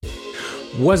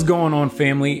What's going on,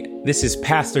 family? This is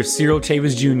Pastor Cyril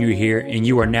Chavis Jr. here, and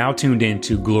you are now tuned in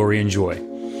to Glory and Joy.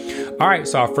 All right,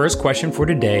 so our first question for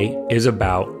today is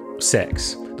about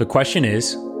sex. The question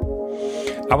is,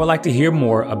 I would like to hear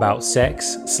more about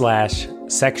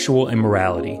sex/sexual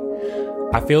immorality.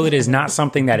 I feel it is not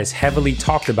something that is heavily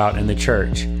talked about in the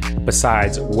church,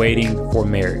 besides waiting for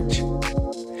marriage.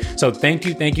 So thank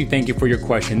you for your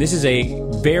question. This is a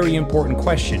very important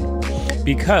question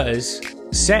because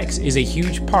sex is a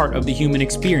huge part of the human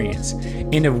experience.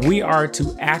 And if we are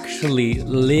to actually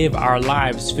live our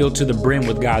lives filled to the brim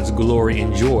with God's glory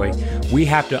and joy, we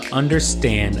have to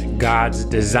understand God's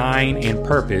design and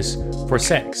purpose for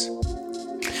sex.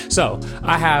 So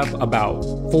I have about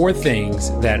 4 things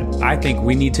that I think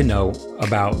we need to know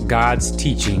about God's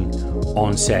teaching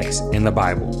on sex in the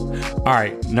Bible. All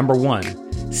right, number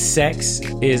 1, sex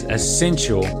is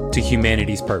essential to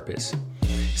humanity's purpose.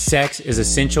 Sex is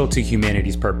essential to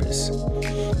humanity's purpose.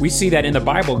 We see that in the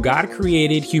Bible, God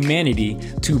created humanity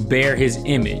to bear his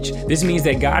image. This means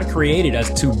that God created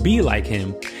us to be like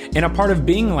him. And a part of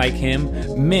being like him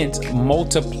meant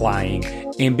multiplying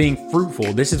and being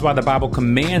fruitful. This is why the Bible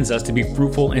commands us to be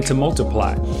fruitful and to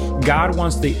multiply. God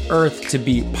wants the earth to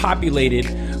be populated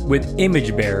with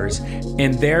image bearers,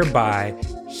 and thereby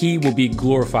he will be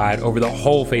glorified over the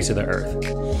whole face of the earth.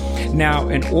 Now,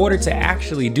 in order to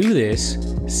actually do this,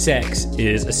 sex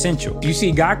is essential. You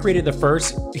see, God created the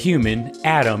first human,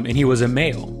 Adam, and he was a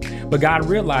male. But God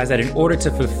realized that in order to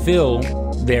fulfill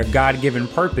their God-given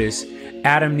purpose,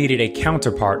 Adam needed a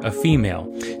counterpart, a female.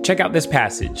 Check out this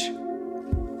passage.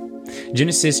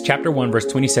 Genesis chapter 1, verse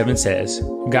 27 says,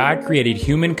 God created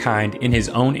humankind in his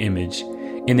own image.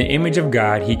 In the image of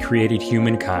God, he created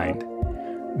humankind.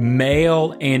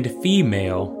 Male and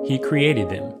female, he created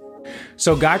them.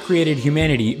 So God created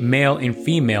humanity, male and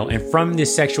female, and from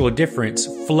this sexual difference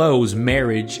flows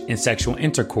marriage and sexual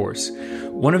intercourse.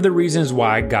 One of the reasons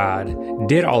why God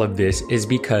did all of this is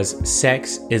because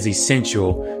sex is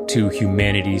essential to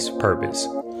humanity's purpose.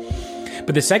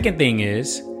 But the second thing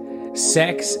is,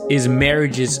 sex is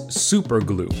marriage's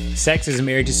superglue. Sex is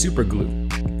marriage's superglue.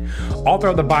 All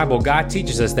throughout the Bible, God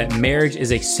teaches us that marriage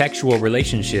is a sexual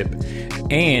relationship,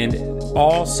 and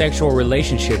all sexual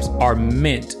relationships are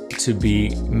meant to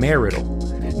be marital.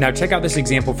 Now check out this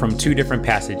example from 2 different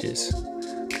passages.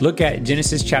 Look at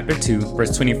Genesis chapter 2,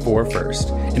 verse 24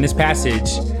 first. In this passage,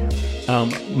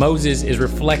 Moses is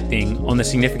reflecting on the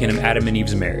significance of Adam and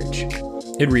Eve's marriage.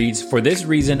 It reads, "For this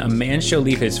reason, a man shall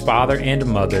leave his father and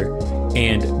mother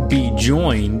and be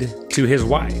joined to his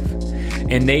wife,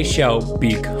 and they shall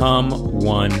become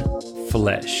one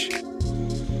flesh."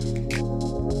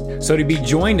 So to be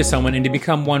joined to someone and to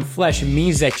become one flesh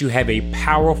means that you have a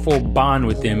powerful bond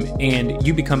with them and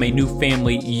you become a new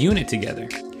family unit together.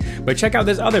 But check out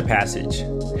this other passage.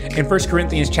 In 1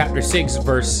 Corinthians chapter 6,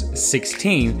 verse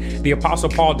 16, the Apostle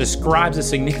Paul describes the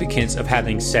significance of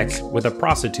having sex with a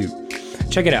prostitute.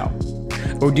 Check it out.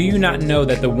 "Or do you not know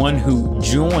that the one who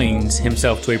joins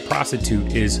himself to a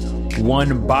prostitute is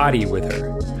one body with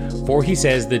her? For he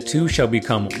says the two shall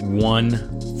become one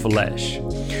flesh."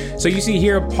 So you see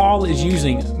here, Paul is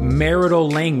using marital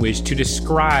language to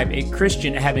describe a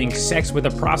Christian having sex with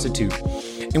a prostitute.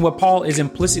 And what Paul is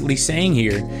implicitly saying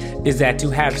here is that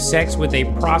to have sex with a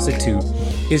prostitute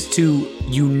is to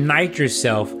unite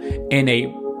yourself in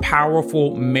a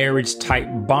powerful marriage type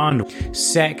bond.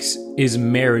 Sex is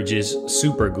marriage's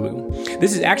superglue.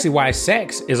 This is actually why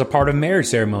sex is a part of marriage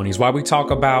ceremonies, why we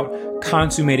talk about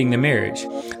consummating the marriage.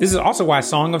 This is also why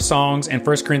Song of Songs and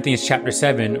 1 Corinthians chapter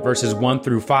 7, verses 1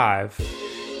 through 5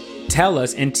 tell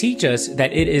us and teach us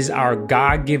that it is our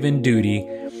God-given duty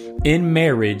in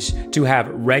marriage to have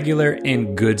regular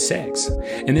and good sex.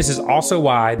 And this is also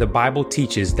why the Bible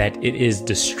teaches that it is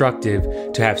destructive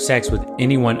to have sex with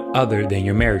anyone other than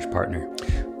your marriage partner.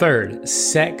 Third,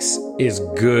 sex is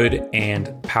good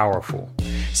and powerful.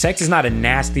 Sex is not a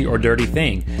nasty or dirty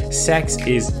thing. Sex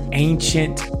is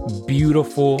ancient,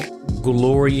 beautiful,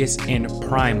 glorious, and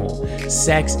primal.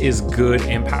 Sex is good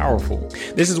and powerful.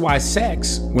 This is why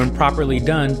sex, when properly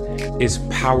done, is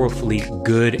powerfully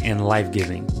good and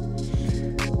life-giving.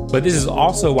 But this is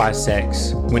also why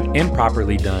sex, when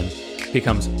improperly done,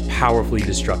 becomes powerfully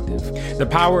destructive. The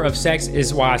power of sex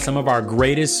is why some of our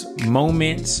greatest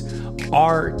moments,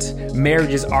 art,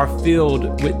 marriages are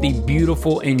filled with the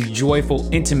beautiful and joyful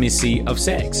intimacy of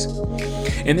sex.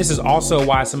 And this is also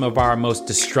why some of our most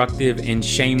destructive and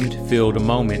shame-filled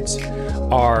moments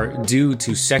are due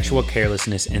to sexual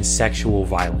carelessness and sexual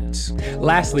violence.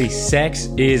 Lastly, sex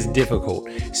is difficult.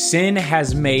 Sin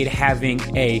has made having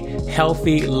a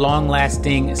healthy,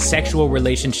 long-lasting sexual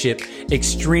relationship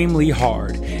extremely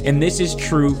hard, and this is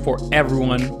true for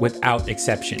everyone without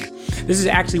exception. This is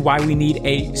actually why we need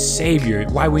a Savior,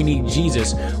 why we need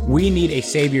Jesus. We need a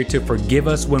Savior to forgive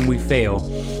us when we fail.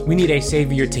 We need a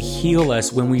Savior to heal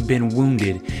us when we've been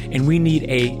wounded, and we need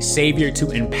a Savior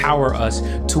to empower us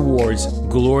towards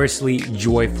gloriously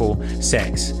joyful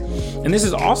sex. And this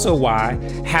is also why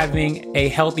having a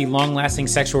healthy, long-lasting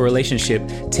sexual relationship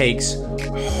takes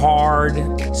hard,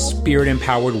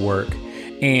 spirit-empowered work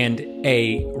and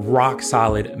a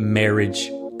rock-solid marriage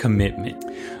commitment.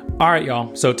 All right,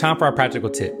 y'all. So time for our practical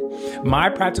tip. My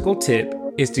practical tip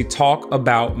is to talk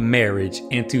about marriage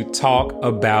and to talk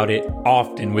about it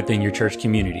often within your church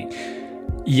community.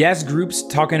 Yes, groups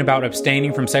talking about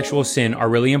abstaining from sexual sin are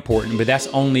really important, but that's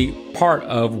only part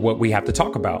of what we have to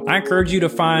talk about. I encourage you to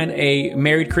find a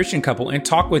married Christian couple and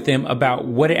talk with them about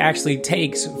what it actually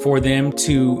takes for them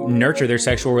to nurture their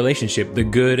sexual relationship, the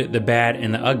good, the bad,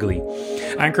 and the ugly.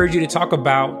 I encourage you to talk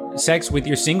about sex with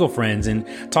your single friends and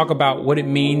talk about what it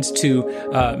means to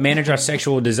manage our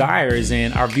sexual desires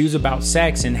and our views about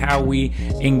sex and how we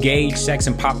engage sex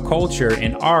in pop culture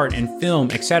and art and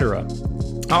film, etc.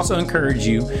 I also encourage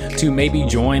you to maybe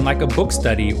join like a book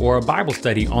study or a Bible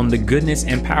study on the goodness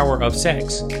and power of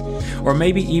sex, or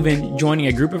maybe even joining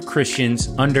a group of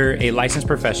Christians under a licensed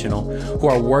professional who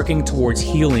are working towards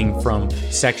healing from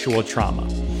sexual trauma.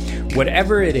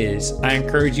 Whatever it is, I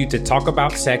encourage you to talk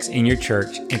about sex in your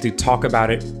church and to talk about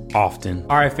it often.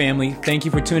 All right, family, thank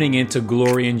you for tuning in to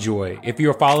Glory and Joy. If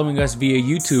you're following us via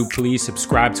YouTube, please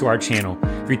subscribe to our channel.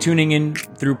 If you're tuning in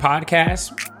through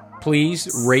podcasts,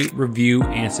 please rate, review,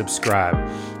 and subscribe.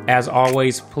 As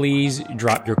always, please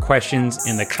drop your questions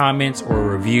in the comments or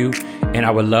a review, and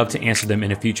I would love to answer them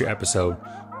in a future episode.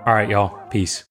 All right, y'all. Peace.